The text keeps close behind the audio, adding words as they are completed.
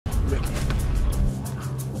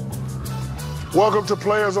Welcome to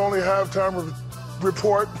Players Only Halftime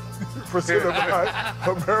Report presented by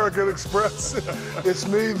American Express. It's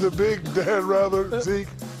me, the big Dan Rather, Zeke,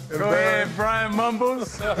 and Go ahead, Brian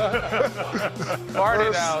Mumbles.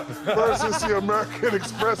 Farted out. Versus the American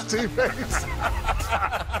Express teammates.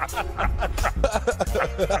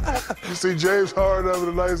 You see James Harden having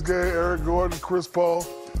a nice game, Eric Gordon, Chris Paul,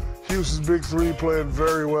 Houston's big three playing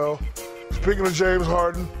very well. Speaking of James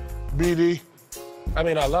Harden, BD. I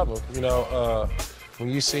mean, I love him. You know, when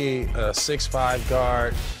you see a 6'5"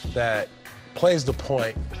 guard that plays the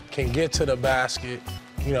point, can get to the basket,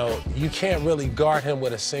 you know, you can't really guard him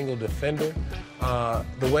with a single defender.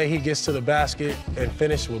 The way he gets to the basket and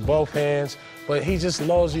finish with both hands, but he just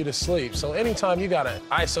lulls you to sleep. So anytime you got an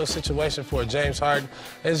ISO situation for a James Harden,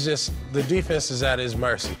 it's just the defense is at his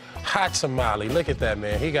mercy. Hot tamale, look at that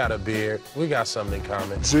man. He got a beard. We got something in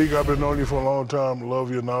common. Zeke, I've been knowing you for a long time.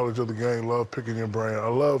 Love your knowledge of the game. Love picking your brain. I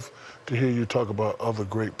love to hear you talk about other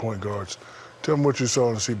great point guards. Tell me what you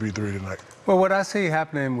saw in CP3 tonight. Well, what I see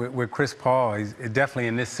happening with Chris Paul, he's definitely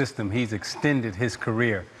in this system, he's extended his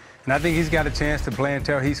career. And I think he's got a chance to play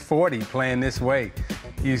until he's 40 playing this way.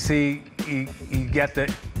 You see, he got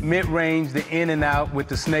the mid-range, the in and out with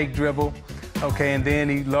the snake dribble, okay, and then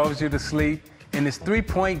he lulls you to sleep. And his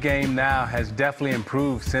three-point game now has definitely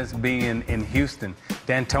improved since being in Houston.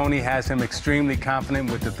 D'Antoni has him extremely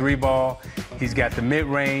confident with the three ball. He's got the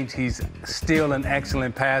mid-range. He's still an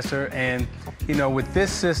excellent passer. And, you know, with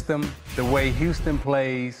this system, the way Houston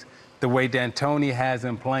plays, the way D'Antoni has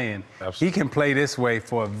him playing, Absolutely. He can play this way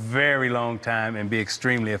for a very long time and be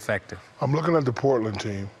extremely effective. I'm looking at the Portland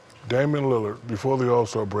team. Damian Lillard, before the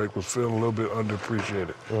All-Star break, was feeling a little bit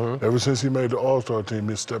underappreciated. Ever since he made the All-Star team,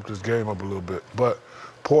 he stepped his game up a little bit. But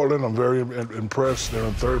Portland, I'm very impressed. They're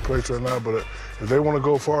in third place right now, but if they want to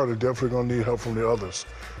go far, they're definitely going to need help from the others.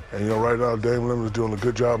 And, you know, right now, Damian Lillard is doing a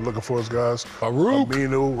good job looking for his guys. Farouk.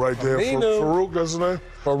 Aminu right there. Farouk, that's his name?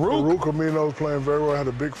 Farouk. Aminu is playing very well, had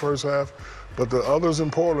a big first half. But the others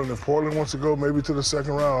in Portland, if Portland wants to go maybe to the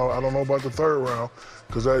second round, I don't know about the third round,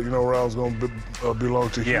 because that, you know, round's going to belong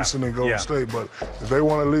to Houston and Golden State. But if they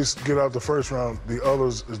want to at least get out the first round, the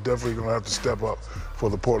others is definitely going to have to step up for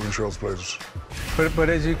the Portland Trailblazers. But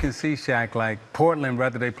as you can see, Shaq, like Portland,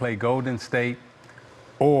 whether they play Golden State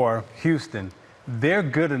or Houston, they're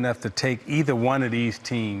good enough to take either one of these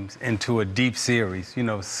teams into a deep series, you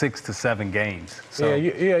know, 6 to 7 games. So,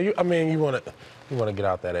 I mean, you want to get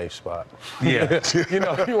out that 8th spot. Yeah. You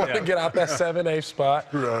know, you want to get out that 7th, 8th spot.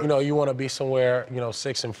 Right. You know, you want to be somewhere, you know,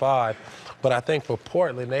 6 and 5. But I think for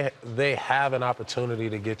Portland, they have an opportunity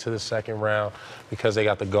to get to the second round because they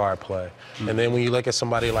got the guard play. And then when you look at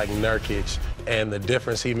somebody like Nurkic and the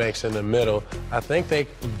difference he makes in the middle, I think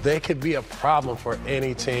they could be a problem for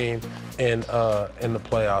any team in the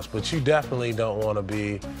playoffs. But you definitely don't want to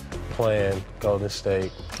be playing Golden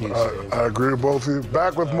State, Houston. I agree with both of you.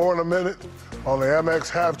 Back with more in a minute on the Amex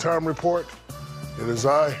Halftime Report. It is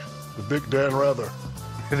I, the Big Dan Rather.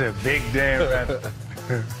 the big Dan Rather.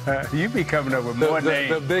 You be coming up with more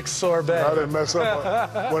names. The big sorbet. I didn't mess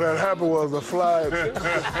up. What had happened was the fly.